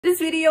This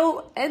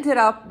video ended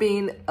up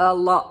being a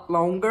lot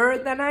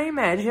longer than I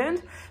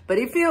imagined, but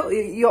if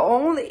you're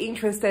only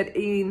interested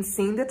in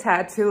seeing the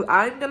tattoo,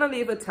 I'm gonna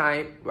leave a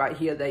time right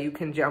here that you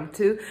can jump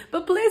to.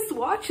 But please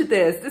watch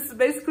this. This is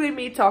basically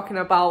me talking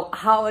about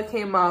how I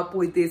came up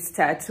with this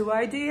tattoo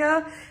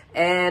idea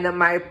and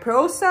my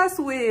process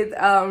with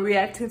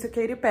reacting to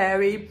Katy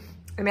Perry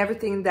and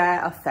everything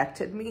that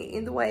affected me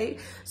in the way.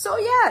 So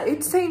yeah,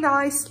 it's a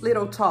nice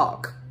little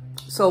talk.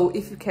 So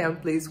if you can,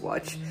 please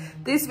watch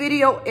this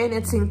video in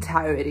its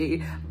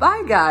entirety.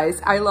 Bye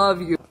guys, I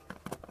love you.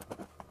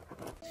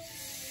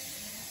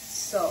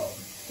 So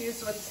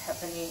here's what's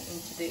happening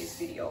in today's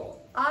video.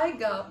 I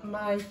got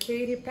my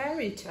Katy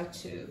Perry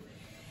tattoo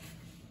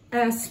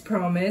as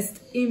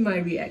promised in my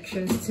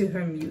reactions to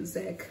her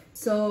music.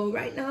 So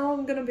right now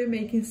I'm gonna be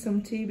making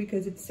some tea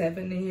because it's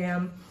 7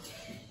 a.m.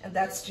 and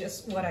that's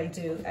just what I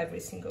do every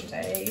single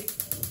day.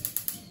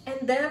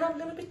 And then I'm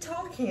gonna be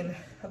talking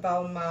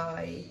about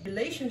my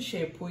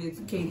relationship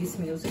with Katy's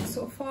music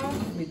so far,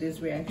 with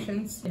these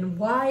reactions, and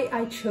why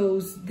I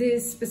chose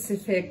this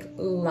specific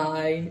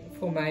line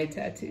for my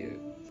tattoo.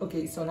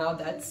 Okay, so now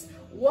that's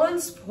one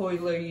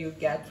spoiler you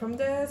get from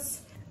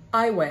this.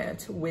 I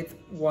went with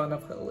one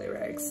of her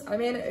lyrics. I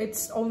mean,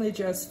 it's only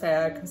just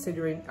fair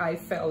considering I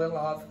fell in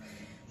love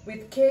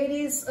with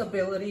Katy's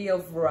ability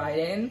of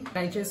writing.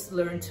 I just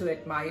learned to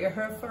admire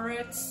her for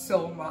it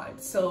so much.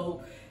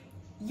 So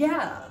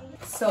yeah,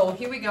 so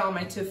here we go,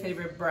 my two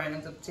favorite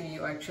brands of tea,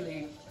 or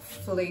actually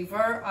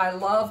flavor. I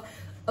love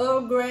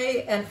Earl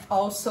Grey and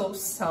also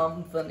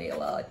some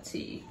vanilla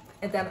tea.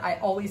 And then I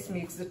always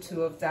mix the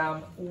two of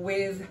them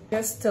with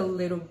just a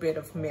little bit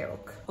of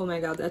milk. Oh my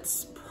god,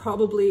 that's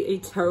probably a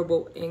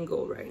terrible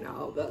angle right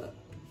now, but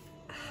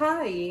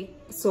hi.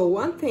 So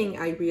one thing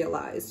I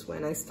realized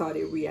when I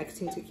started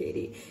reacting to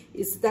Katy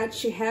is that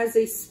she has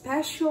a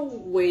special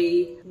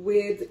way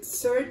with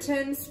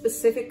certain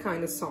specific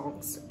kind of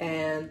songs,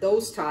 and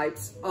those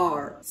types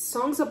are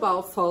songs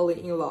about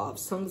falling in love,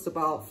 songs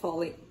about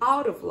falling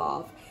out of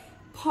love,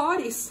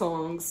 party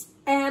songs,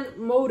 and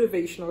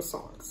motivational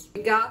songs.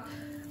 We got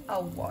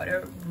our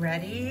water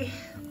ready,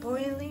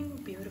 boiling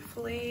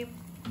beautifully.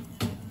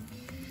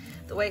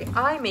 The way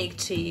I make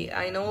tea,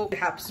 I know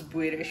perhaps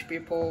British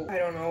people, I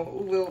don't know,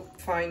 will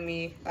find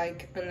me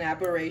like an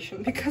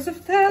aberration because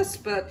of this,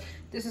 but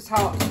this is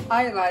how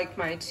I like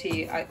my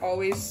tea. I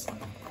always,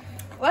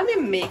 let me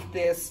make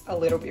this a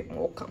little bit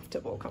more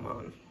comfortable, come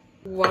on.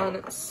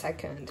 1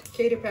 second.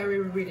 Katy Perry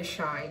really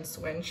shines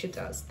when she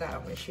does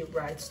that, when she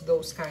writes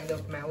those kind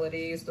of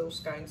melodies,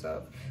 those kinds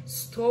of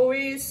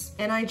stories,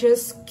 and I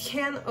just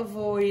cannot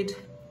avoid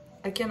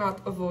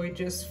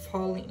just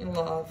falling in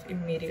love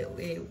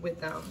immediately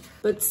with them.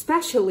 But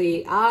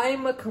especially,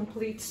 I'm a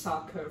complete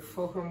sucker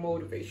for her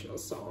motivational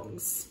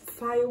songs.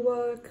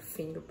 Firework,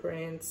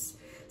 Fingerprints,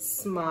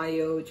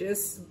 Smile,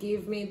 just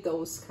give me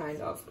those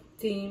kind of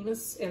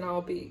themes and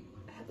I'll be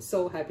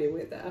so happy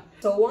with that.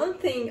 So one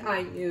thing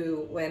I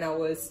knew when I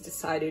was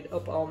decided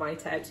about my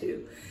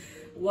tattoo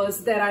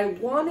was that I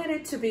wanted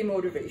it to be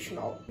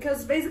motivational,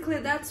 because basically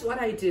that's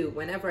what I do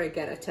whenever I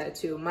get a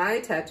tattoo.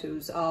 My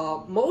tattoos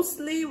are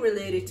mostly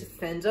related to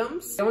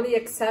fandoms. The only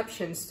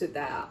exceptions to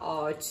that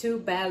are 2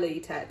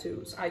 ballet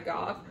tattoos I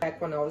got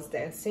back when I was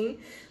dancing,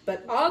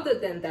 but other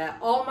than that,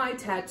 all my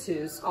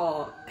tattoos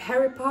are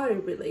Harry Potter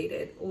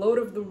related, Lord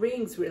of the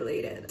Rings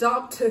related,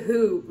 Doctor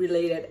Who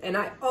related, and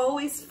I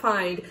always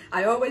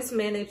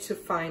manage to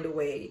find a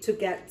way to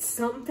get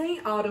something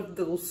out of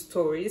those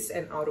stories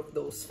and out of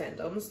those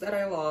fandoms that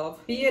I love,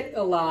 be it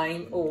a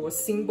line or a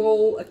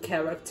symbol, a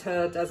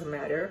character, doesn't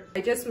matter. I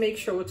just make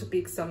sure to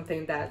pick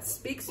something that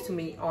speaks to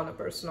me on a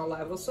personal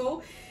level,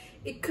 so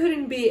it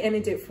couldn't be any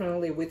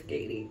differently with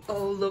Katy.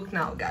 Oh, look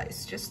now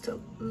guys, just a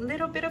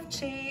little bit of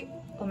tea.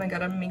 Oh my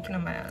god, I'm making a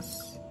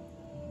mess.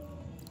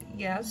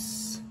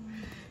 Yes,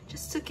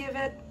 just to give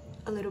it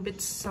a little bit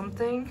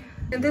something.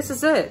 And this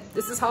is it.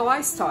 This is how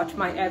I start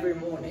my every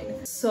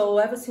morning. So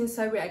ever since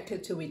I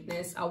reacted to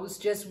Witness, I was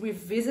just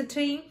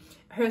revisiting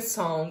her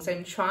songs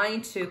and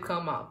trying to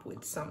come up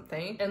with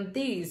something, and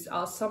these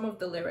are some of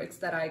the lyrics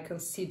that I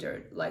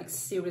considered, like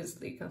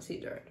seriously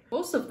considered.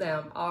 Most of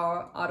them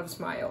are out of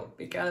Smile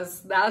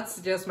because that's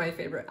just my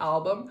favorite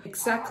album.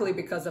 Exactly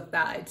because of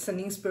that, it's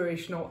an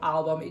inspirational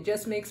album. It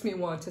just makes me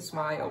want to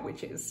smile,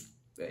 which is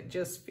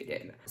just fit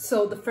in.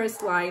 So the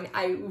first line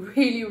I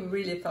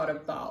really thought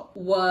about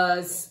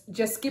was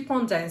just keep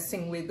on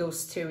dancing with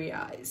those teary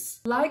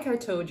eyes. Like I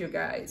told you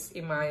guys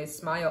in my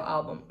Smile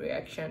album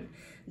reaction,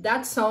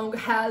 that song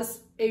has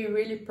a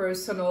really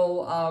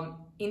personal,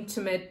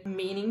 intimate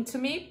meaning to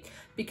me,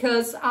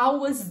 because I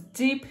was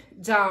deep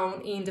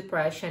down in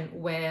depression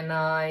when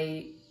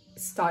I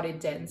started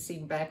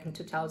dancing back in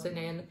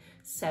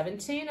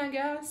 2017, I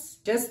guess.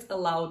 Just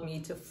allowed me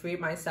to free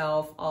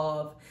myself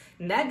of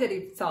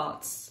negative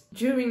thoughts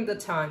during the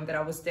time that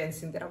I was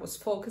dancing, that I was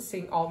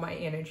focusing all my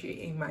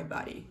energy in my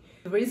body.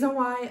 The reason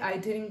why I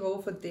didn't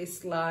go for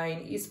this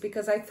line is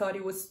because I thought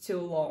it was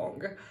too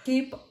long.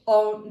 Keep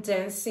on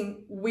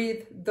dancing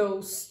with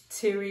those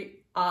teary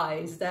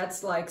eyes.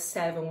 That's like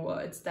 7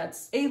 words.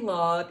 That's a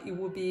lot. It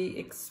would be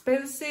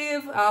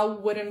expensive. I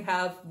wouldn't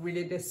have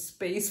really the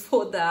space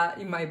for that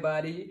in my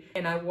body.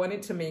 And I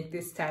wanted to make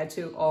this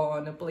tattoo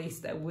on a place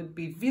that would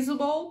be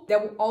visible,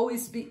 that would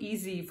always be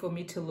easy for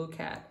me to look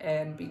at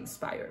and be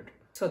inspired.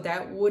 So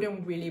that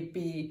wouldn't really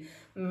be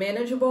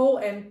manageable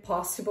and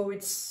possible.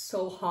 It's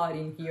so hot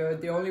in here.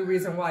 The only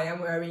reason why I'm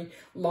wearing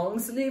long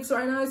sleeves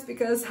right now is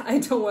because I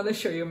don't want to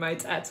show you my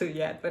tattoo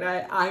yet, but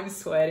I'm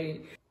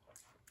sweating.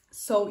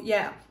 So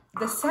yeah,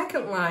 the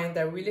second line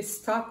that really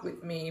stuck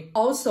with me,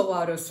 also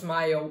out of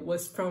Smile,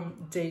 was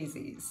from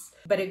Daisies.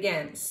 But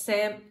again,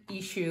 same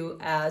issue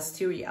as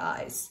Teary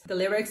Eyes. The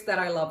lyrics that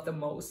I love the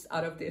most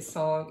out of this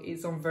song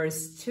is on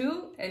verse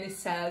 2, and it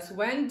says,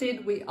 "When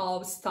did we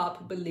all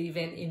stop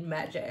believing in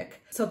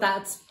magic?" So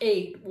that's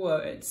 8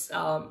 words,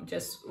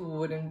 just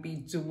wouldn't be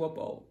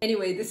doable.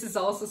 Anyway, this is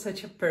also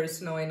such a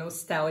personal and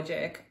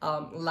nostalgic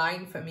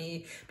line for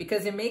me,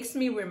 because it makes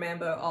me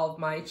remember of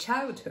my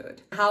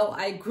childhood, how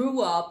I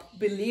grew up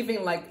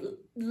believing, like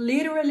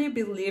literally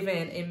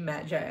believing in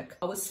magic.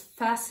 I was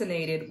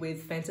fascinated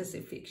with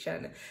fantasy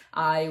fiction.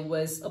 I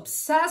was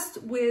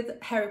obsessed with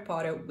Harry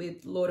Potter,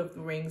 with Lord of the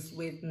Rings,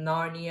 with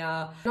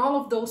Narnia, and all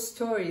of those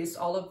stories,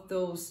 all of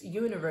those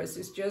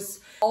universes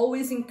just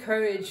always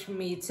encouraged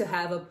me to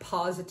have a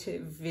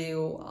positive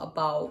view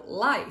about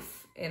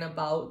life and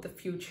about the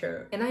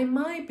future. And I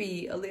might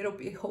be a little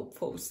bit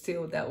hopeful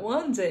still that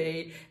one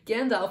day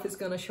Gandalf is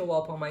gonna show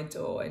up on my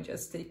door and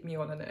just take me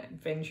on an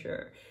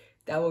adventure.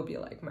 That would be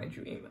like my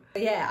dream.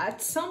 But yeah,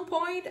 at some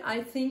point,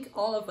 I think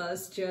all of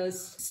us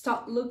just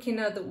start looking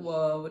at the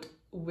world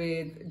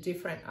with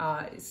different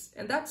eyes.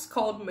 And that's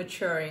called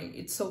maturing.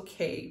 It's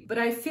okay. But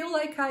I feel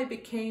like I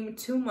became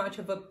too much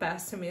of a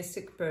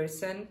pessimistic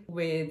person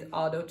with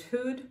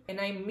adulthood. And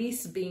I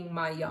miss being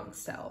my young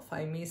self.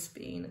 I miss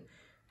being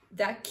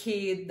that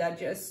kid that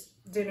just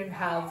didn't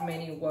have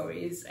many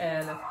worries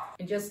and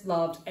just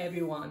loved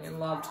everyone and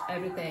loved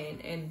everything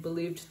and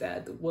believed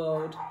that the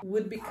world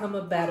would become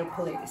a better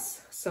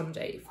place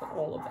someday for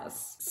all of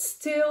us.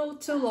 Still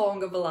too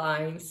long of a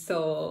line,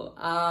 so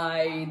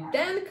I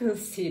then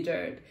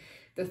considered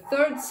the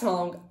third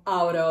song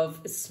out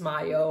of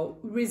Smile,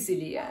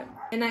 Resilient.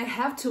 And I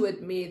have to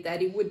admit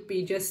that it would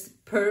be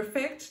just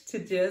perfect to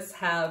just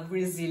have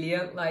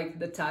Resilient, like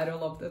the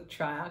title of the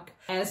track,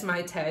 as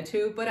my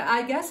tattoo. But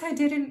I guess I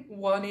didn't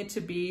want it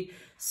to be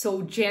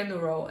so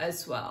general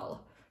as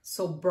well,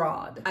 so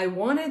broad. I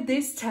wanted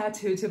this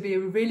tattoo to be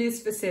really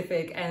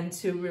specific and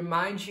to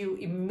remind you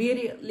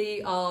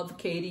immediately of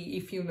Katy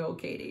if you know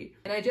Katy.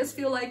 And I just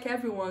feel like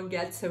everyone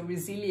gets a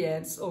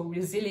resilience or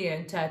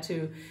resilient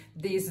tattoo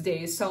these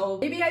days. So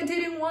maybe I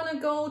didn't want to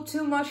go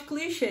too much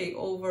cliche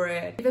over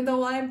it, even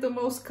though I am the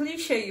most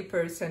cliche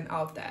person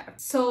out there.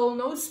 So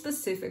no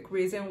specific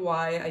reason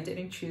why I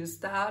didn't choose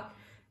that.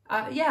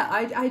 Yeah,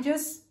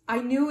 I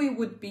knew it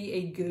would be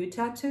a good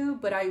tattoo,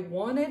 but I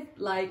wanted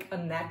like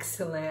an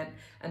excellent,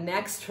 an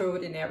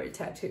extraordinary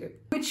tattoo.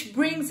 Which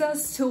brings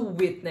us to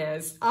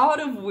Witness.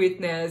 Out of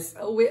Witness,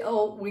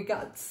 we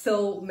got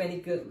so many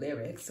good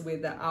lyrics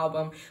with the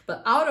album,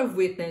 but out of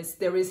Witness,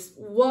 there is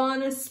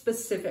one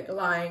specific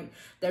line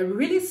that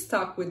really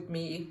stuck with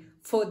me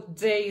for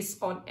days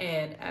on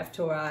end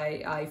after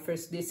I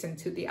first listened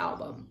to the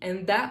album.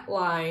 And that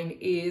line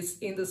is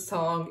in the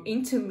song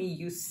Into Me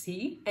You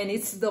See. And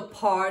it's the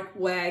part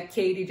where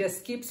Katy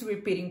just keeps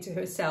repeating to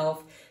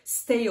herself,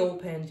 stay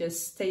open,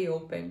 just stay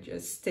open,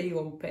 just stay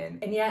open.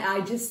 And yeah,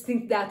 I just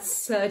think that's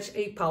such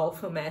a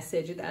powerful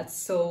message. That's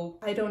so,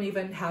 I don't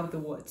even have the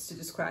words to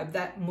describe.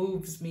 That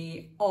moves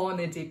me on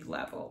a deep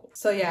level.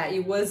 So yeah,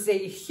 it was a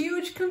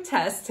huge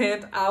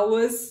contestant. I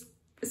was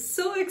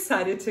so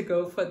excited to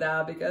go for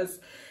that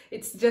because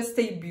it's just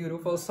a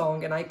beautiful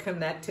song and I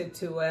connected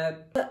to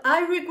it. But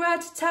I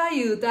regret to tell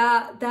you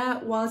that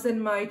that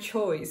wasn't my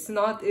choice,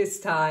 not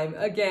this time.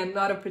 Again,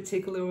 not a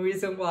particular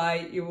reason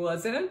why it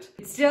wasn't.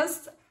 It's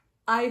just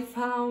I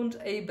found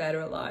a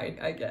better line,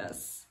 I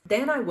guess.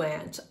 Then I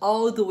went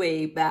all the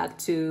way back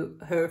to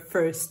her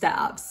first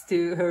steps,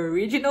 to her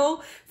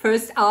original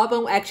first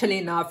album.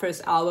 Actually, not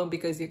first album,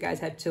 because you guys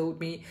had told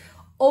me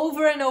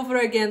over and over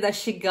again that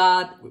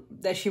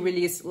she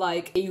released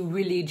like a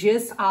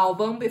religious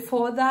album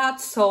before that.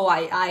 So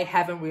I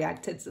haven't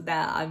reacted to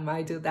that. I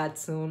might do that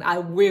soon. I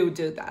will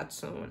do that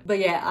soon. But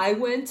yeah, I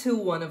went to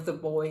One of the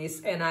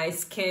Boys and I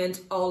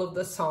scanned all of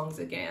the songs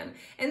again.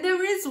 And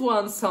there is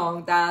one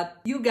song that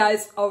you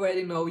guys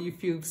already know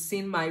if you've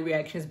seen my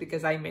reactions,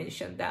 because I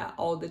mentioned that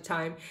all the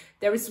time.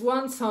 There is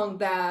one song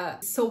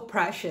that's so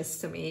precious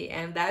to me,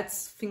 and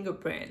that's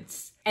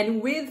Fingerprints. And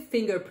with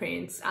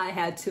Fingerprints, I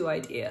had 2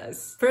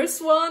 ideas.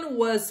 First one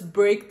was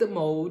Break the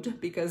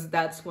Mold, because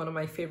that's one of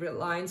my favorite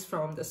lines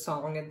from the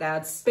song, and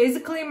that's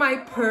basically my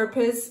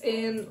purpose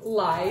in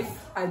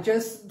life. I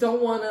just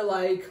don't want to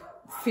like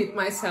fit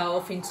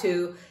myself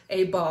into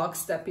a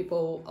box that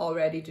people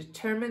already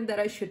determined that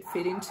I should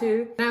fit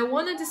into. And I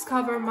want to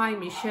discover my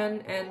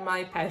mission and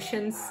my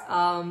passions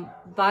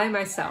by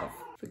myself.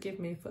 Forgive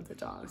me for the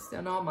dogs.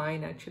 They're not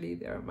mine actually,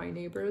 they're my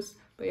neighbors.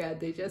 But yeah,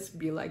 they just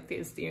be like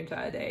this the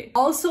entire day.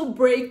 Also,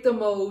 Break the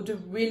Mold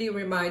really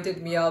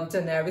reminded me of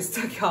Daenerys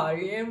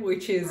Targaryen,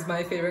 which is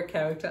my favorite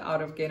character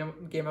out of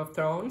Game of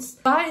Thrones.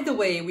 By the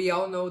way, we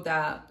all know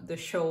that the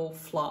show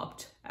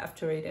flopped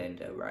after it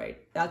ended,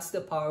 right? That's the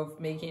power of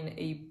making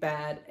a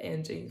bad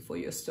ending for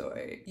your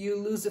story. You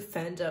lose a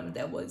fandom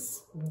that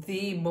was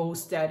the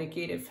most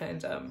dedicated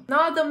fandom.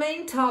 Not the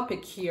main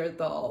topic here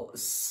though.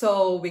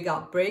 So we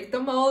got Break the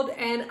Mold,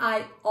 and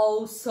I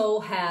also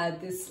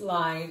had this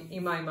line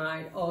in my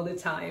mind all the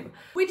time,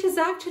 which is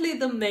actually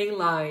the main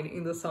line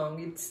in the song.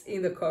 It's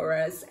in the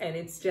chorus, and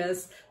it's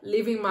just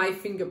leaving my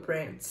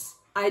fingerprints.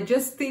 I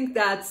just think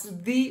that's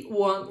the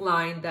one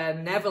line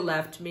that never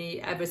left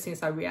me ever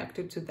since I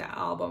reacted to that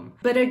album.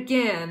 But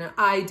again,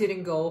 I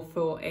didn't go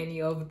for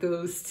any of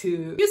those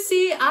two. You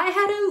see, I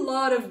had a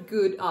lot of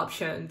good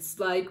options,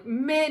 like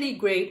many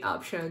great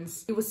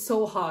options. It was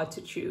so hard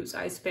to choose.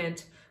 I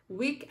spent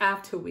week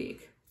after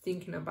week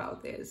thinking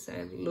about this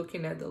and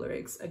looking at the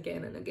lyrics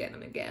again and again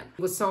and again.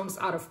 It was songs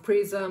out of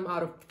Prism,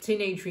 out of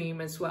Teenage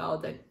Dream as well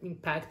that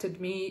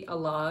impacted me a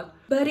lot.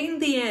 But in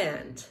the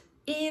end,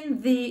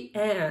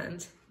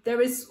 there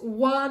is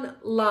one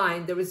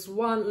line, there is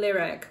one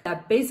lyric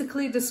that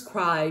basically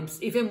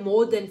describes even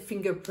more than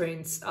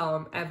fingerprints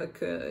ever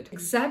could.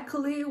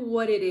 Exactly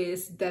what it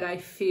is that I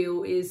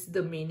feel is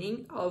the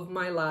meaning of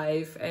my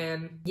life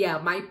and yeah,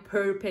 my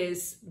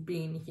purpose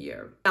being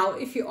here. Now,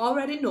 if you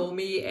already know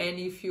me and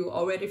if you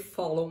already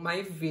follow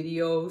my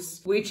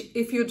videos, which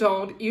if you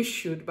don't, you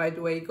should, by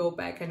the way, go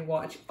back and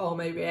watch all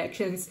my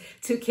reactions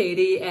to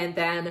Katy, and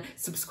then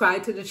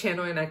subscribe to the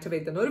channel and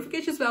activate the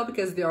notifications bell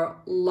because there are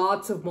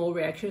lots of more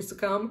reactions to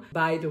come.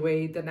 By the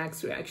way, the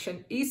next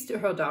reaction is to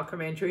her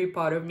documentary,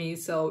 Part of Me,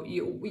 so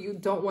you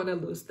don't want to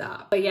lose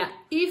that. But yeah,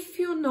 if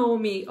you know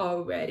me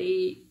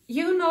already,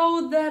 you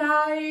know that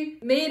I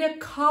made a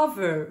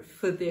cover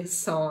for this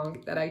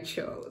song that I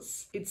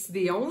chose. It's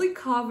the only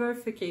cover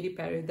for Katy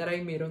Perry that I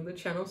made on the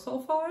channel so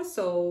far,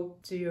 so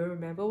do you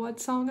remember what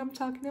song I'm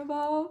talking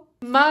about?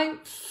 My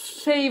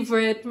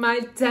favorite, my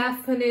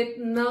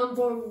definite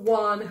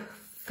 #1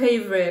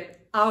 favorite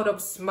out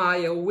of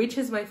Smile, which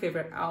is my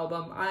favorite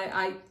album.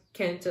 I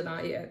can't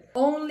deny it.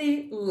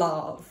 Only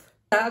Love.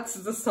 That's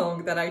the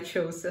song that I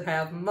chose to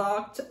have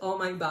marked on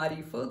my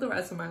body for the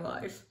rest of my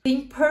life. The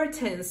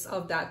importance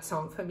of that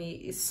song for me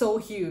is so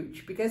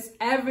huge because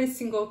every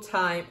single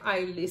time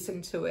I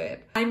listen to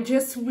it, I'm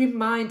just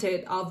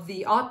reminded of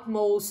the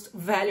utmost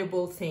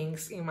valuable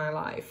things in my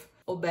life.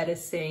 Or better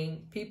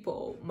saying,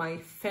 people, my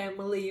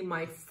family,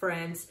 my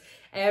friends.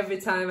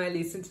 Every time I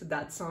listen to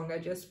that song, I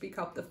just pick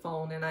up the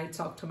phone and I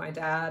talk to my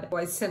dad, or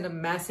I send a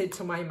message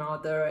to my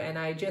mother and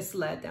I just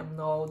let them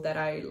know that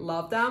I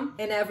love them.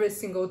 And every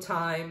single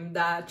time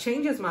that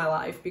changes my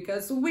life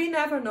because we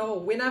never know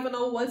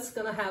what's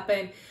gonna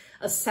happen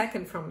a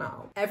second from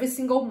now. Every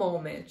single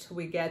moment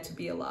we get to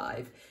be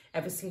alive,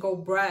 every single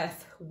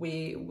breath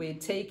we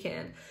take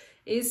in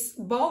is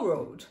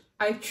borrowed.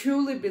 I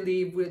truly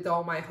believe with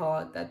all my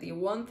heart that the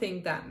one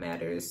thing that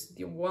matters,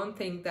 the one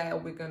thing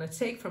that we're gonna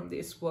take from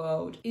this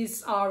world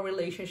is our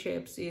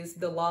relationships, is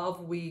the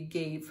love we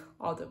gave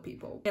other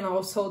people and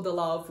also the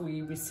love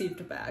we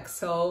received back.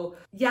 So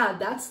yeah,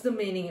 that's the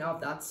meaning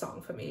of that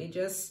song for me. It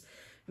just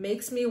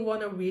makes me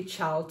want to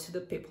reach out to the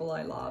people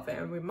I love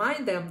and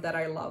remind them that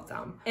I love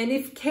them. And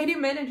if Katy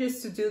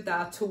manages to do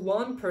that to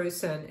one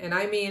person, and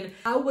I mean,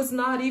 I was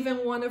not even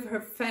one of her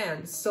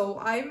fans, so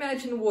I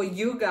imagine what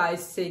you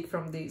guys take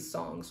from these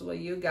songs,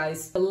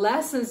 the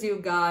lessons you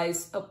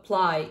guys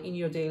apply in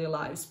your daily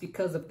lives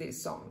because of these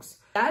songs.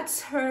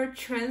 That's her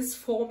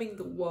transforming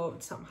the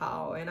world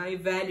somehow, and I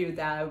value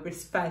that, I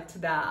respect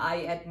that,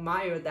 I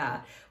admire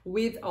that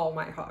with all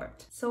my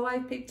heart. So I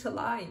picked a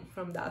line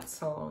from that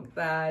song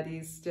that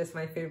is just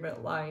my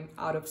favorite line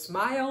out of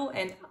Smile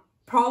and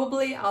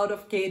probably out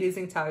of Katy's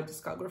entire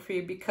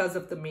discography because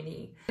of the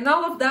meaning. And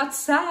all of that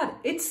said,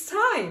 it's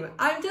time!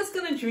 I'm just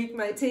gonna drink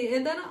my tea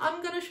and then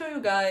I'm gonna show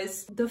you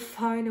guys the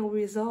final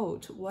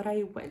result, what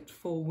I went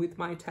for with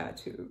my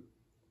tattoo.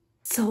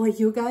 So are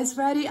you guys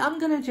ready? I'm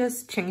gonna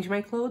just change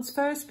my clothes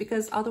first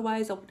because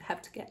otherwise I would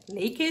have to get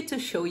naked to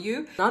show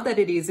you. Not that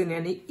it is in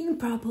any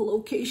improper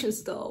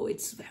locations though,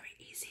 it's very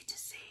easy to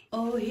see.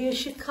 Oh, here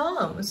she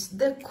comes,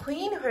 the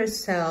queen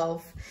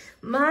herself,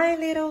 my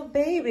little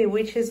baby,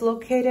 which is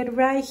located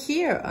right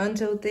here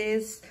under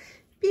this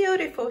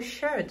beautiful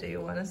shirt. Do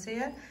you wanna see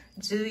it?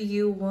 Do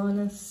you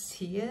wanna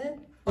see it?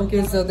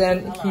 Okay, so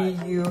then here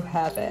you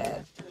have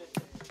it.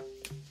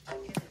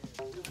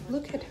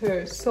 Look at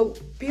her, so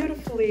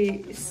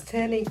beautifully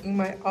standing in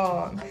my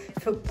arm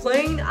for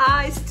plain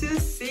eyes to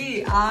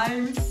see.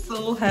 I'm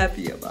so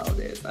happy about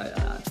this.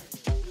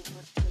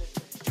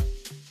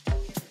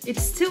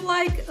 It's still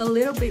like a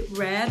little bit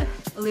red,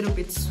 a little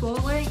bit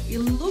swollen. It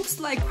looks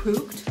like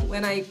crooked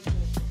when I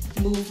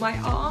move my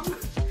arm,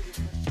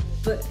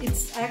 but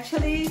it's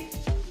actually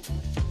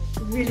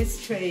really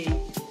straight.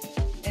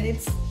 And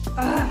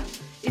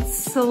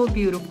It's so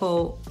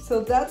beautiful.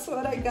 So that's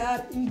what I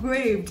got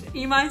engraved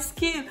in my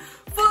skin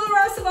for the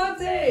rest of my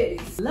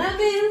days. Let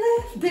me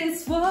live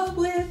this world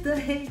with the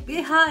hate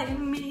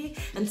behind me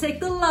and take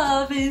the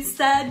love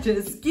instead,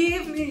 just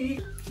give me.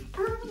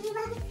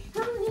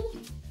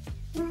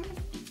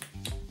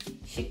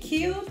 She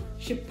cute,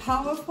 she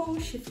powerful,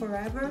 she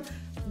forever.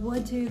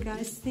 What do you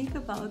guys think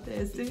about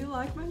this? Do you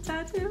like my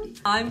tattoo?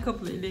 I'm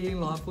completely in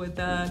love with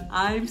that.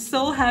 I'm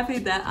so happy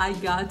that I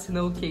got to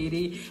know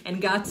Katy and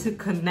got to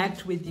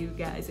connect with you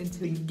guys and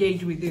to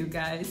engage with you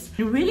guys.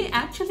 You really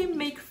actually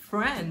make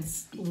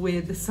friends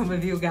with some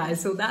of you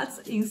guys, so that's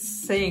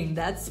insane.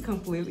 That's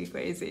completely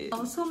crazy.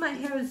 Also, my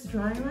hair is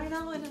drying right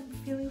now and I'm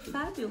feeling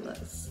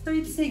fabulous. So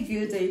it's a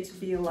good day to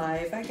be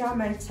alive. I got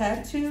my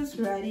tattoos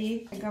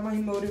ready. I got my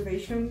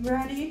motivation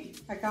ready.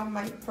 I got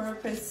my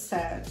purpose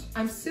set.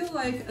 I'm still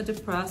like a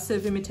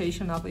depressive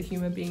imitation of a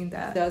human being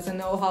that doesn't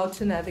know how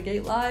to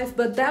navigate life,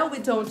 but that we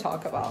don't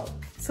talk about.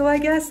 So I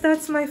guess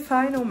that's my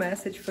final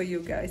message for you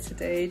guys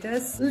today.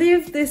 Just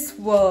live this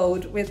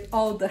world with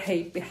all the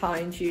hate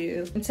behind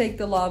you and take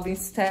the love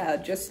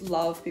instead. Just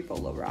love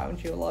people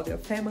around you. Love your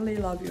family,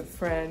 love your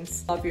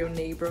friends, love your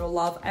neighbor,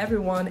 love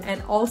everyone,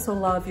 and also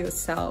love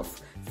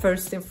yourself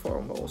first and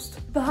foremost.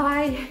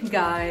 Bye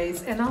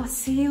guys, and I'll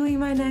see you in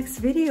my next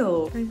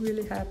video. I'm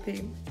really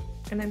happy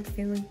and I'm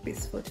feeling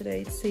peaceful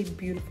today. It's a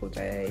beautiful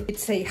day.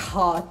 It's a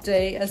hot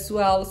day as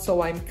well,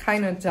 so I'm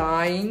kind of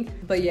dying.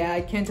 But yeah,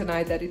 I can't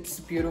deny that it's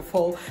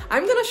beautiful.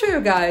 I'm gonna show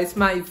you guys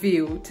my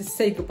view to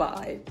say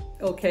goodbye.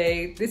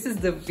 Okay, this is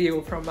the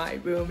view from my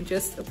room.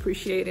 Just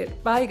appreciate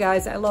it. Bye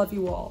guys, I love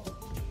you all.